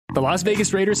The Las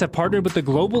Vegas Raiders have partnered with the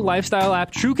global lifestyle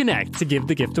app TrueConnect to give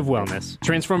the gift of wellness.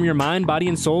 Transform your mind, body,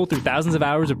 and soul through thousands of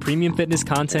hours of premium fitness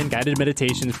content, guided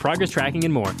meditations, progress tracking,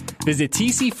 and more. Visit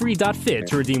tcfree.fit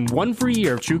to redeem 1 free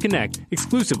year of TrueConnect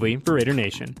exclusively for Raider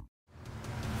Nation.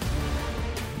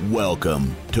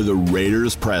 Welcome to the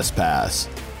Raiders Press Pass,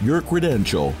 your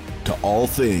credential to all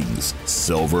things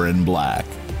silver and black.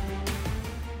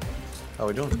 How are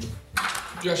we doing?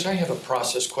 Josh, I have a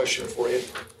process question for you.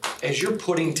 As you're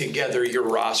putting together your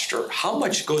roster, how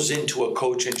much goes into a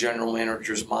coach and general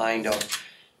manager's mind of,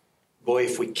 boy,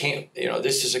 if we can't,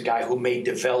 this is a guy who may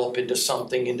develop into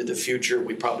something into the future.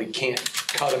 We probably can't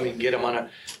cut him and get him on a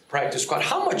practice squad.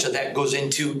 How much of that goes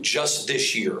into just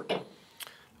this year?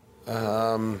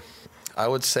 I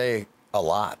would say a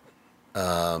lot,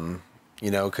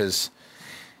 because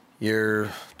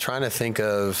you're trying to think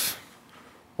of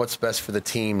what's best for the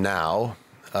team now.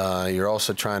 You're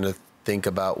also trying to think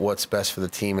about what's best for the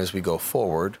team as we go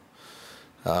forward.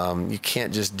 You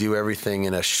can't just do everything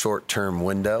in a short-term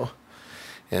window.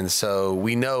 And so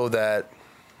we know that,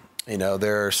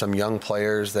 there are some young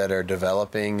players that are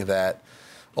developing that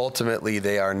ultimately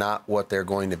they are not what they're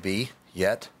going to be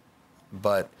yet,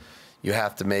 but you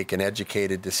have to make an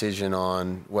educated decision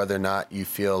on whether or not you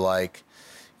feel like,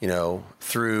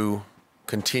 through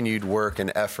continued work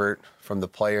and effort from the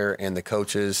player and the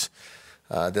coaches,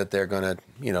 that they're going to,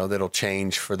 that'll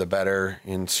change for the better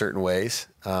in certain ways,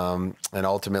 and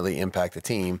ultimately impact the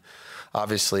team.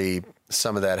 Obviously,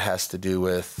 some of that has to do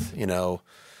with,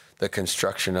 the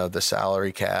construction of the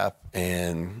salary cap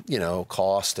and,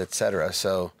 cost, et cetera.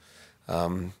 So,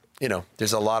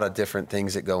 there's a lot of different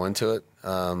things that go into it.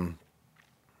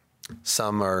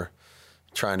 Some are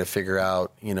trying to figure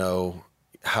out,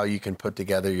 how you can put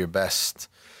together your best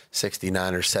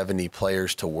 69 or 70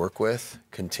 players to work with,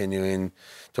 continuing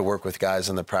to work with guys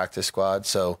on the practice squad.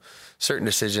 So certain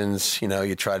decisions,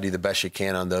 you try to do the best you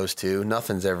can on those two.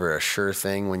 Nothing's ever a sure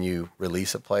thing when you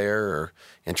release a player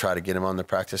and try to get him on the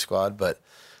practice squad. But,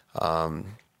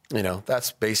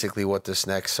 that's basically what this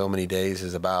next so many days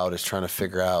is about, is trying to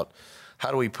figure out how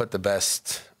do we put the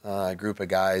best group of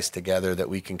guys together that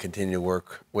we can continue to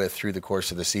work with through the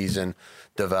course of the season,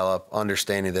 develop,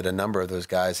 understanding that a number of those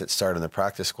guys that start in the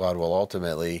practice squad will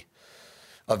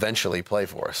eventually play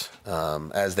for us,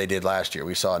 as they did last year.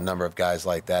 We saw a number of guys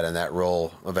like that in that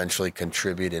role eventually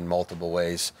contribute in multiple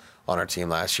ways on our team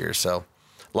last year. So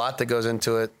a lot that goes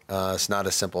into it. It's not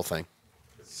a simple thing.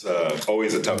 It's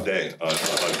always a tough day on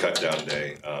cut down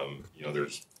day.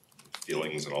 There's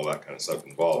feelings and all that kind of stuff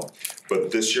involved.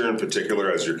 But this year in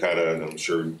particular, as you're kind of, I'm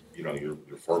sure, you're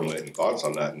formulating thoughts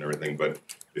on that and everything, but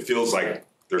it feels like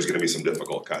there's going to be some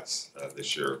difficult cuts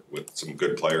this year with some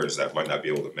good players that might not be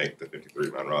able to make the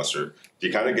 53-man roster. Do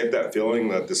you kind of get that feeling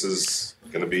that this is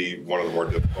going to be one of the more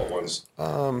difficult ones?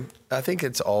 I think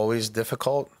it's always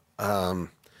difficult. I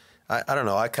don't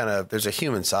know. There's a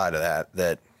human side of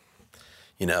that,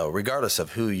 regardless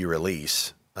of who you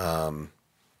release, they've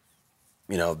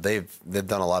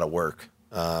done a lot of work.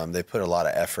 They put a lot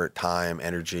of effort, time,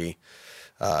 energy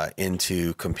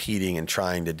into competing and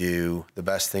trying to do the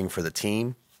best thing for the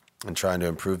team and trying to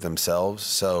improve themselves.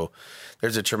 So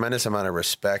there's a tremendous amount of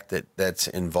respect that's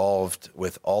involved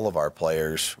with all of our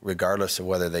players, regardless of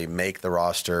whether they make the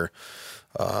roster,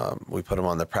 we put them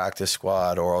on the practice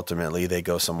squad, or ultimately they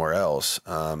go somewhere else.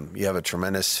 You have a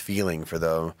tremendous feeling for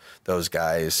those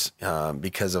guys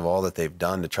because of all that they've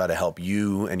done to try to help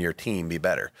you and your team be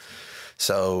better.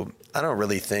 So I don't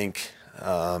really think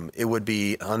it would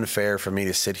be unfair for me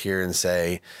to sit here and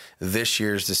say this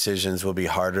year's decisions will be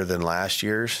harder than last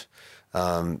year's,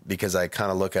 because I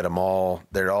kind of look at them all.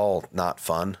 They're all not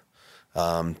fun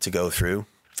to go through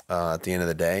at the end of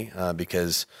the day,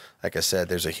 because, like I said,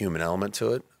 there's a human element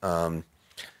to it.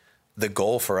 The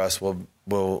goal for us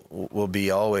will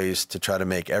be always to try to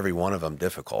make every one of them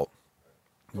difficult,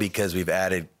 because we've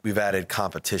added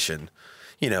competition,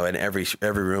 in every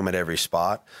room at every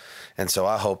spot. And so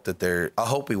I hope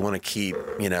we want to keep,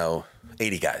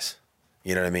 80 guys,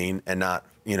 you know what I mean? And not,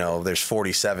 there's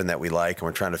 47 that we like and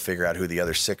we're trying to figure out who the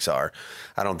other 6 are.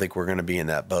 I don't think we're going to be in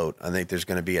that boat. I think there's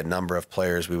going to be a number of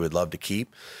players we would love to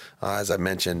keep. As I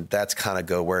mentioned, that's kind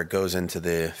of where it goes into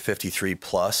the 53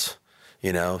 plus,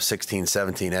 16,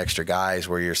 17 extra guys,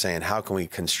 where you're saying, how can we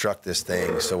construct this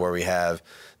thing so where we have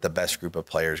the best group of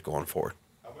players going forward?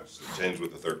 How much does it change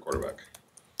with the third quarterback?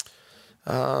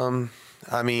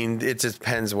 It just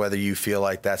depends whether you feel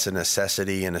like that's a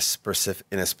necessity in a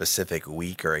specific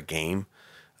week or a game.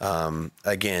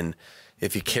 Again,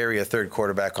 if you carry a third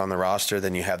quarterback on the roster,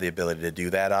 then you have the ability to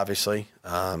do that, obviously.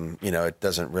 It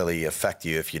doesn't really affect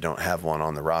you if you don't have one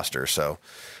on the roster. So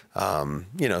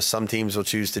Some teams will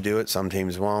choose to do it, some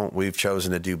teams won't. We've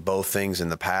chosen to do both things in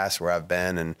the past where I've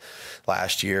been and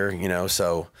last year,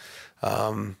 so,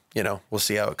 we'll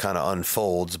see how it kind of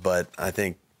unfolds, but I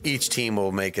think each team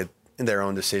will make it their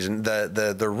own decision.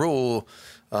 The rule,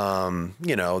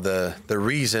 the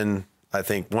reason, I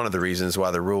think one of the reasons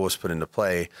why the rule was put into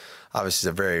play, obviously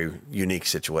is a very unique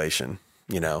situation,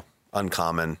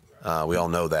 uncommon. We all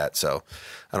know that. So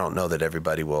I don't know that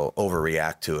everybody will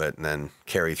overreact to it and then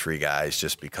carry 3 guys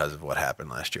just because of what happened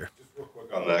last year. Just real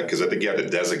quick on that, because I think you have to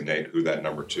designate who that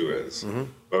number 2 is. Mm-hmm.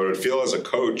 But I would feel as a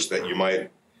coach that you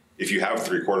might, if you have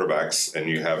 3 quarterbacks and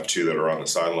you have 2 that are on the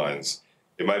sidelines,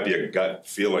 it might be a gut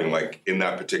feeling like in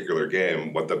that particular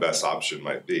game what the best option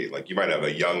might be. Like you might have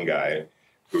a young guy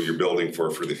who you're building for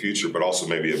the future, but also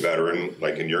maybe a veteran,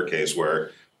 like in your case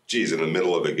where, geez, in the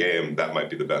middle of a game, that might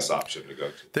be the best option to go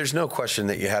to. There's no question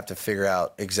that you have to figure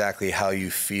out exactly how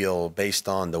you feel based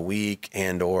on the week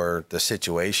and or the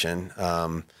situation.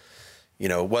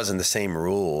 It wasn't the same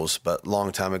rules, but a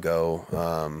long time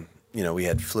ago, we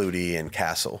had Flutie and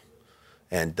Castle.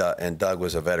 And Doug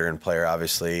was a veteran player,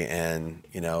 obviously, and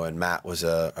Matt was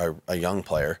a young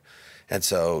player. And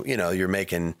so, you're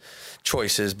making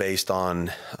choices based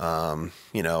on,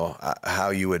 how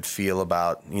you would feel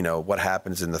about, what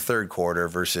happens in the third quarter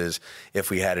versus if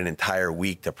we had an entire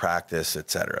week to practice, et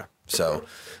cetera. So,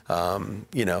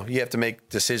 you have to make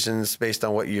decisions based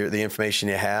on the information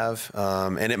you have,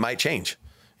 and it might change.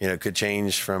 It could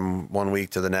change from 1 week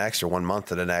to the next or 1 month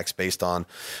to the next based on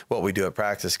what we do at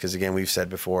practice. Because, again, we've said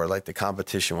before, like the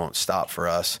competition won't stop for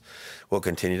us. We'll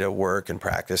continue to work and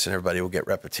practice, and everybody will get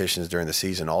repetitions during the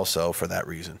season also for that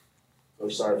reason. I'm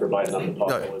sorry for biting on the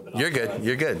pause. No, you're good.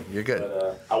 You're good. You're good.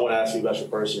 But, I want to ask you about your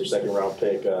first and your second round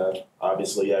pick.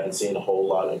 Obviously, you haven't seen a whole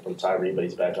lot from Tyree, but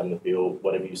he's back on the field.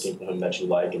 What have you seen from him that you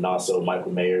like? And also,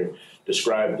 Michael Mayer,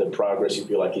 describe the progress you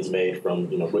feel like he's made from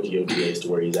rookie OTAs to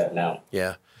where he's at now.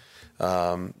 Yeah.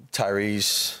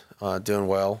 Tyree's doing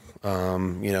well.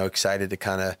 Excited to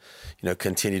kind of,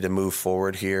 continue to move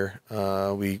forward here.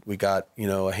 We got,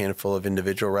 a handful of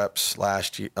individual reps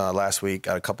last week,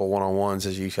 got a couple one-on-ones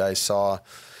as you guys saw.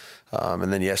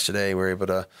 And then yesterday we were able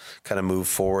to kind of move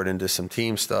forward into some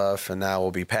team stuff, and now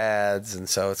we'll be pads. And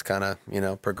so it's kind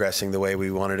of, progressing the way we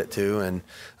wanted it to. And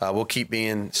we'll keep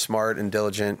being smart and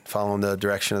diligent, following the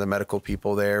direction of the medical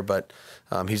people there. But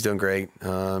he's doing great.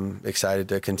 Excited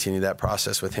to continue that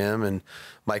process with him. And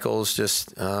Michael's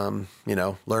just,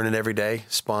 learning every day,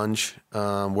 sponge,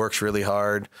 works really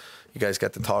hard. You guys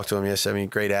got to talk to him yesterday. I mean,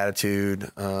 great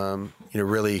attitude.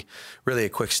 Really, really a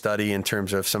quick study in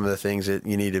terms of some of the things that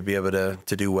you need to be able to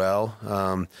do well.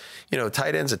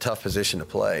 Tight end's a tough position to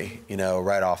play,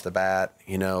 right off the bat,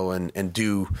 and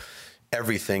do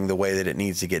everything the way that it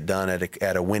needs to get done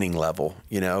at a winning level,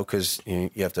 because you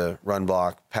have to run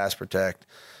block, pass protect,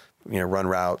 run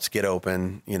routes, get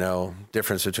open,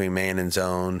 difference between man and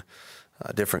zone.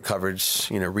 Different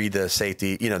coverage, read the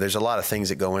safety. There's a lot of things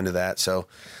that go into that. So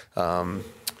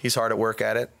he's hard at work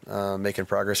at it, making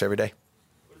progress every day.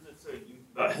 What does it say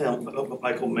about him, about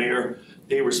Michael Mayer?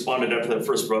 He responded after that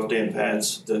first rough day in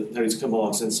pads. He's come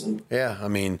along since then. Yeah, I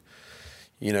mean,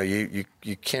 you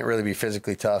can't really be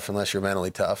physically tough unless you're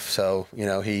mentally tough. So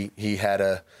he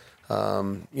had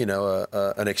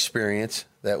an experience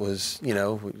that was,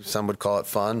 some would call it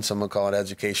fun, some would call it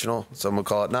educational, some would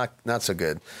call it not so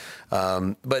good.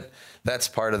 But that's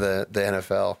part of the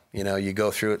NFL. You go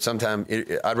through it. Sometimes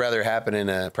I'd rather it happen in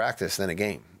a practice than a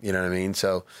game. You know what I mean?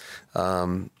 So,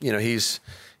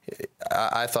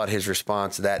 I thought his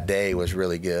response that day was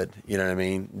really good. You know what I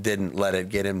mean? Didn't let it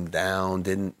get him down.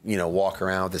 Didn't, walk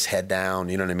around with his head down.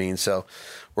 You know what I mean? So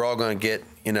we're all going to get,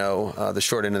 the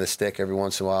short end of the stick every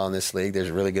once in a while in this league.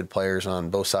 There's really good players on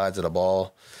both sides of the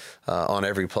ball on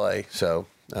every play. So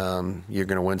you're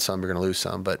going to win some, you're going to lose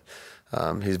some. But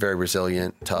he's very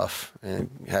resilient, tough, and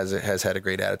has had a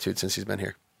great attitude since he's been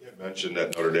here. You mentioned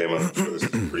at Notre Dame, I'm sure this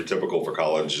is pretty typical for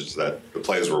college, is that the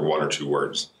plays were 1 or 2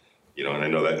 words. And I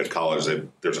know that at college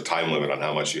there's a time limit on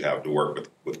how much you have to work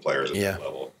with players at that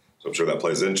level. So I'm sure that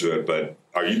plays into it. But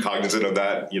are you cognizant of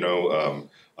that?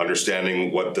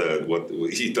 Understanding what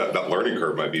he thought that learning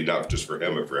curve might be, not just for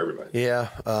him but for everybody. Yeah,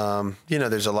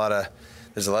 there's a lot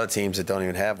of teams that don't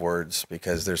even have words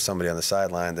because there's somebody on the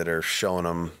sideline that are showing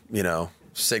them,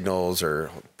 signals or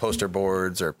poster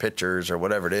boards or pictures or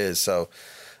whatever it is. So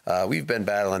we've been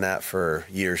battling that for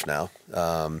years now.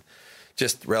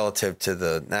 Just relative to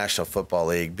the National Football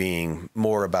League being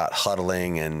more about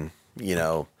huddling and,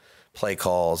 play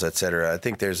calls, et cetera. I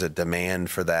think there's a demand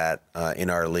for that in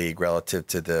our league relative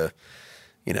to the,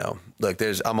 look,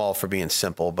 I'm all for being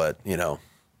simple, but,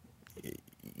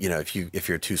 if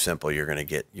you're too simple, you're going to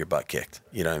get your butt kicked.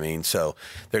 You know what I mean? So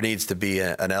there needs to be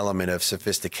an element of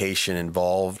sophistication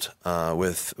involved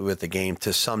with the game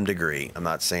to some degree. I'm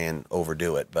not saying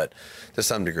overdo it, but to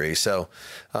some degree. So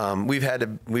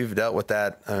we've dealt with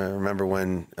that. I remember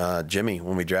when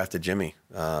we drafted Jimmy,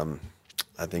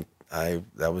 I think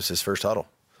that was his first huddle,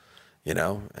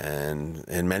 and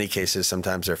in many cases,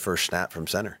 sometimes their first snap from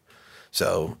center.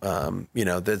 So,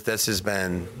 this has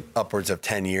been upwards of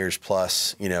 10 years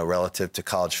plus, relative to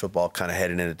college football kind of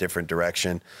heading in a different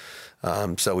direction.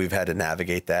 So we've had to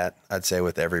navigate that, I'd say,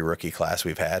 with every rookie class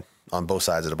we've had on both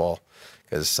sides of the ball,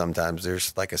 because sometimes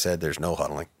like I said, there's no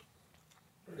huddling.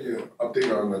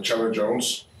 Update on Chandler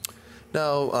Jones?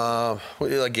 No,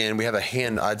 again, we have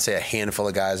I'd say a handful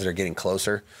of guys that are getting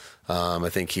closer. I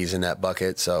think he's in that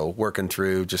bucket. So working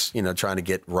through just, trying to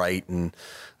get right. And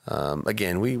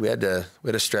again, we had to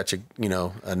stretch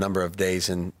a number of days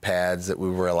in pads that we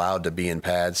were allowed to be in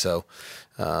pads. So,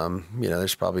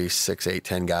 there's probably 6, 8,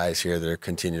 10 guys here that are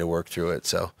continuing to work through it.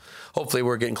 So hopefully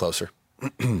we're getting closer.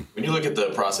 When you look at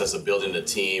the process of building a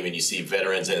team and you see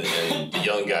veterans and the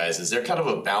young guys, is there kind of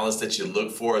a balance that you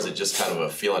look for, or is it just kind of a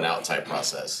feeling out type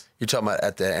process? You're talking about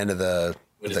at the end of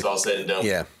when it's all said and done,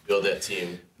 yeah. Build that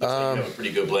team. You have a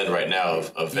pretty good blend right now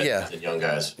of veterans and young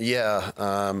guys. Yeah,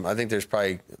 I think there's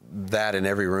probably that in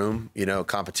every room,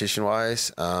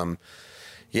 competition-wise. I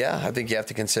think you have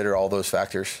to consider all those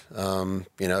factors.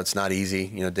 It's not easy.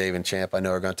 Dave and Champ, I know,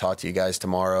 are going to talk to you guys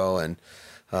tomorrow, and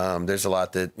there's a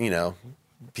lot that,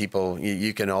 people,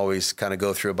 you can always kind of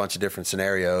go through a bunch of different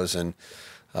scenarios, and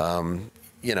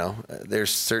there's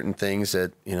certain things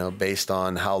that, based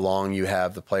on how long you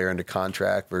have the player under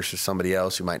contract versus somebody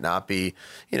else who might not be,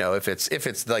 if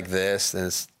it's like this,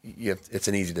 then it's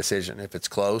an easy decision. If it's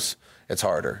close, it's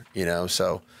harder,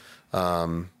 so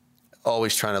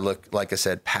always trying to look, like I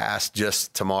said, past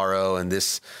just tomorrow and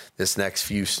this next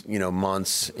few,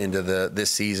 months into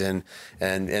this season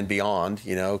and beyond,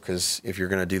 because if you're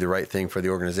going to do the right thing for the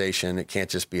organization, it can't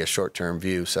just be a short-term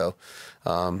view. So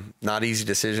not easy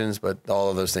decisions, but all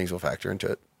of those things will factor into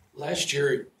it. Last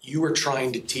year, you were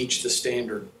trying to teach the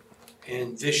standard.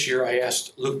 And this year, I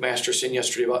asked Luke Masterson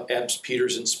yesterday about Epps,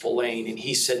 Peters, and Spillane, and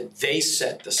he said they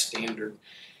set the standard.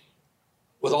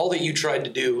 With all that you tried to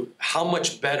do, how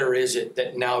much better is it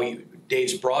that now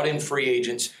Dave's brought in free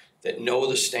agents that know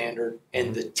the standard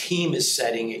and the team is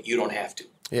setting it, you don't have to?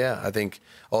 Yeah, I think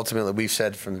ultimately we've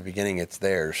said from the beginning it's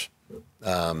theirs.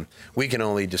 We can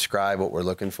only describe what we're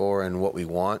looking for and what we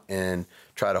want and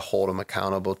try to hold them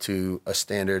accountable to a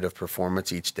standard of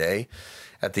performance each day.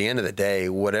 At the end of the day,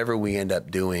 whatever we end up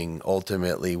doing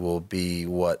ultimately will be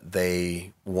what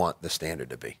they want the standard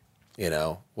to be.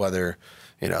 Whether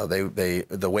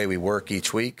the way we work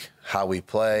each week, how we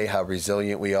play, how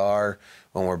resilient we are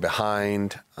when we're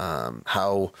behind,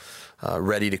 how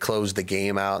ready to close the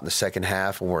game out in the second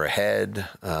half when we're ahead.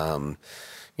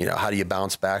 How do you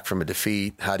bounce back from a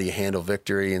defeat? How do you handle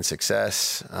victory and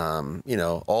success?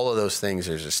 All of those things,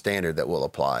 there's a standard that will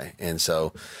apply. And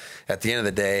so at the end of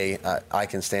the day, I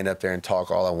can stand up there and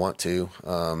talk all I want to.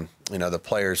 The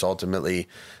players ultimately,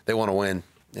 they want to win.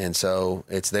 And so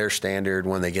it's their standard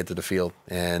when they get to the field,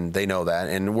 and they know that.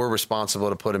 And we're responsible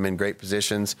to put them in great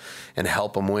positions and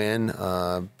help them win.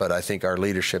 But I think our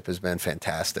leadership has been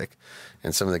fantastic.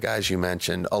 And some of the guys you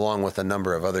mentioned, along with a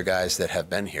number of other guys that have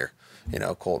been here,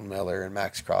 Colton Miller and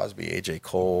Max Crosby, AJ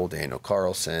Cole, Daniel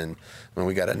Carlson.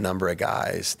 We got a number of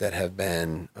guys that have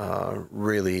been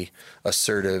really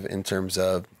assertive in terms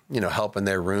of, helping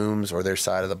their rooms or their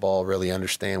side of the ball really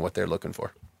understand what they're looking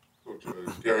for.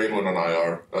 Gary went on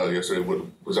IR yesterday.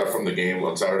 Was that from the game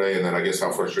on Saturday? And then I guess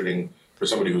how frustrating for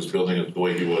somebody who's building it the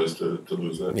way he was to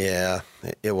lose that? Yeah,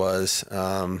 it was.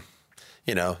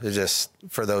 It's just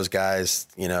for those guys,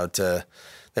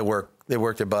 they worked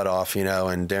their butt off,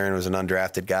 and Darren was an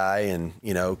undrafted guy and,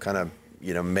 kind of,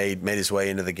 made his way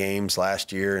into the games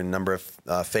last year in a number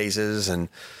of phases and,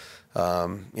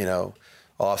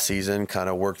 off season, kind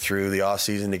of worked through the off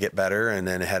season to get better, and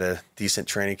then had a decent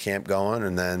training camp going,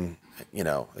 and then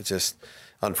it's just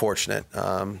unfortunate.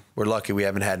 We're lucky we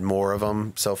haven't had more of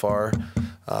them so far,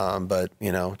 but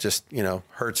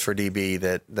hurts for DB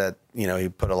that he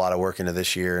put a lot of work into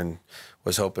this year and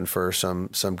was hoping for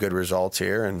some good results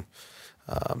here, and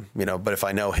but if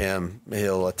I know him,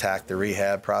 he'll attack the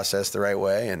rehab process the right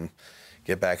way and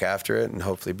get back after it, and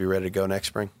hopefully be ready to go next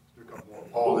spring.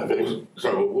 What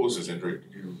was his injury?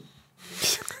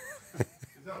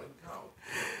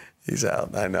 He's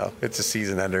out. I know. It's a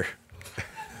season ender.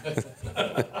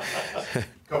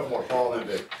 Couple more. Paul and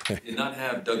Vic. Did not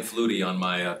have Doug Flutie on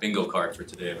my bingo card for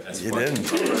today. As You far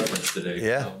didn't? as reference today.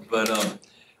 Yeah. But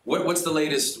What's the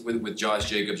latest with Josh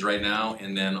Jacobs right now?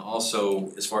 And then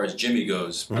also, as far as Jimmy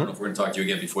goes, I don't know if we're going to talk to you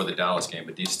again before the Dallas game,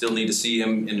 but do you still need to see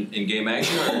him in game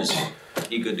action, or is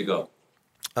he good to go?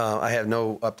 I have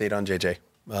no update on JJ.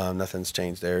 Nothing's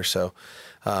changed there. So,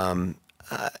 I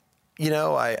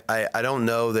don't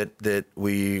know that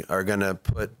we are going to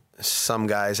put some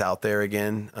guys out there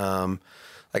again.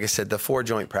 Like I said, the 4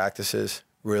 joint practices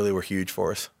really were huge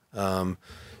for us.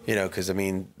 Because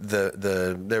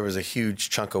there was a huge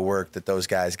chunk of work that those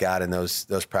guys got in those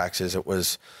practices. It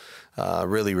was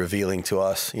really revealing to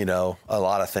us, a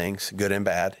lot of things, good and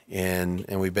bad, and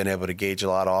we've been able to gauge a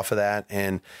lot off of that,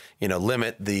 and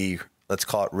limit the, let's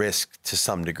call it, risk to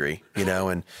some degree,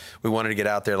 And we wanted to get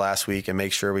out there last week and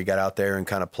make sure we got out there and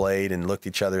kind of played and looked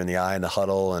each other in the eye in the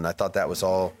huddle, and I thought that was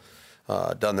all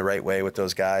done the right way with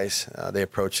those guys. They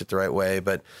approached it the right way,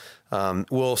 but.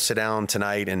 We'll sit down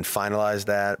tonight and finalize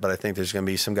that, but I think there's going to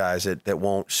be some guys that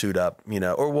won't suit up,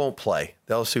 or won't play.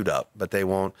 They'll suit up, but they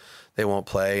won't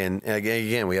play. And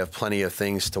again, we have plenty of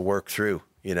things to work through,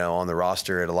 on the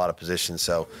roster at a lot of positions.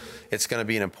 So it's going to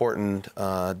be an important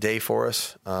day for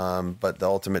us. But the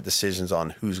ultimate decisions on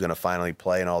who's going to finally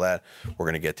play and all that, we're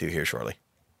going to get to here shortly.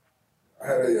 I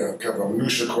had a kind of a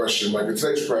minutia question, like in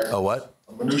today's practice. A what?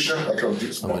 Minutia?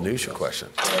 A minutia question.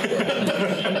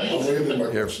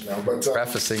 You're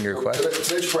prefacing your question.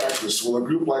 Today's practice, will a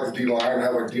group like the D-line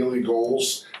have daily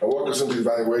goals, and what goes into the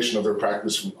evaluation of their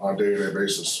practice on a day-to-day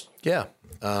basis? Yeah,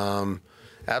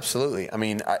 absolutely. I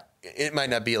mean, it might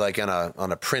not be like on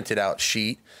a printed out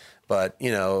sheet, but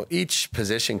each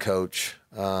position coach,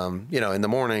 in the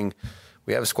morning,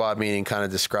 we have a squad meeting, kind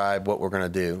of describe what we're going to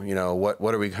do.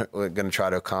 What are we going to try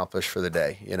to accomplish for the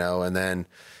day? And then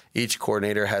each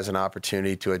coordinator has an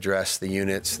opportunity to address the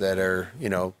units that are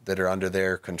under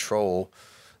their control,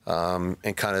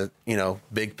 and kind of,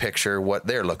 big picture what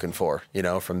they're looking for,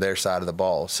 from their side of the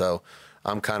ball. So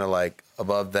I'm kind of like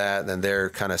above that, then they're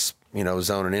kind of,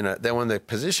 zoning in. Then when the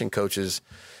position coaches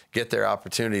get their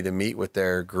opportunity to meet with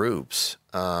their groups,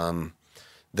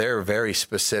 they're very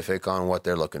specific on what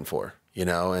they're looking for,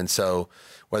 and so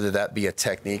whether that be a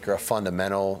technique or a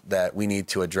fundamental that we need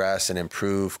to address and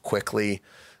improve quickly,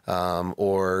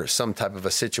 or some type of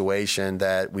a situation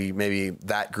that maybe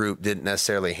that group didn't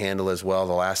necessarily handle as well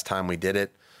the last time we did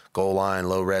it, goal line,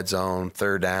 low red zone,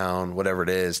 third down, whatever it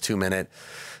is, 2 minute.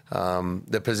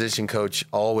 The position coach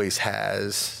always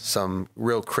has some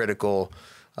real critical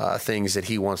things that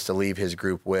he wants to leave his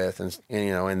group with,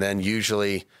 and then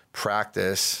usually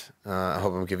practice. I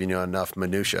hope I'm giving you enough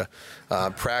minutia.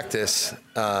 Practice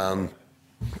will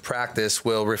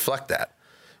reflect that.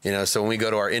 So when we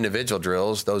go to our individual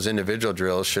drills, those individual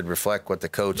drills should reflect what the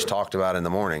coach talked about in the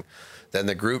morning. Then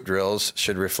the group drills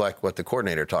should reflect what the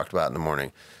coordinator talked about in the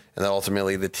morning. And then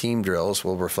ultimately the team drills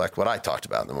will reflect what I talked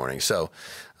about in the morning. So,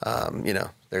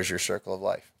 there's your circle of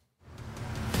life.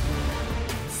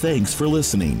 Thanks for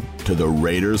listening to the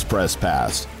Raiders Press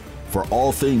Pass. For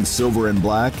all things silver and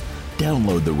black,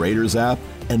 download the Raiders app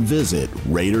and visit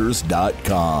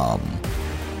Raiders.com.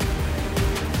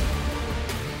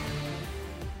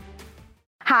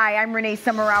 Hi, I'm Renee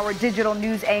Summerauer, digital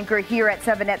news anchor here at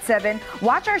 7 at 7.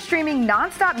 Watch our streaming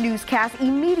nonstop newscast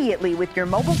immediately with your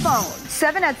mobile phone.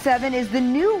 7 at 7 is the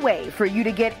new way for you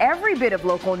to get every bit of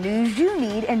local news you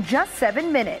need in just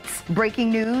 7 minutes. Breaking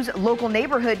news, local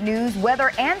neighborhood news,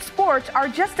 weather, and sports are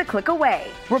just a click away.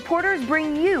 Reporters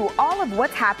bring you all of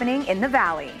what's happening in the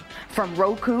Valley. From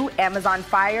Roku, Amazon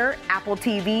Fire, Apple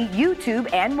TV,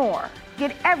 YouTube, and more.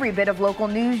 Get every bit of local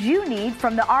news you need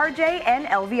from the RJ and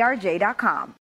LVRJ.com.